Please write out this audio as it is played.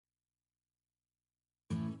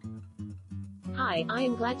Hi, I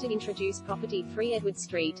am glad to introduce property 3 Edward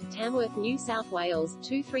Street, Tamworth, New South Wales,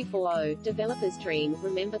 2340. Developer's dream.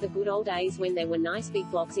 Remember the good old days when there were nice big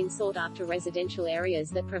blocks in sought-after residential areas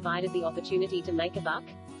that provided the opportunity to make a buck?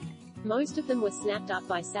 Most of them were snapped up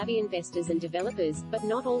by savvy investors and developers, but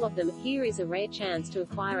not all of them. Here is a rare chance to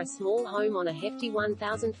acquire a small home on a hefty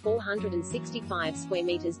 1,465 square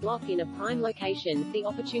meters block in a prime location, the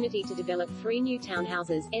opportunity to develop 3 new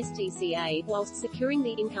townhouses, STCA, whilst securing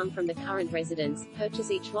the income from the current residents. Purchase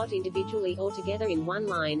each lot individually or together in one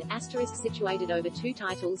line, situated over 2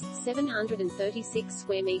 titles, 736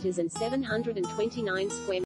 square meters and 729 square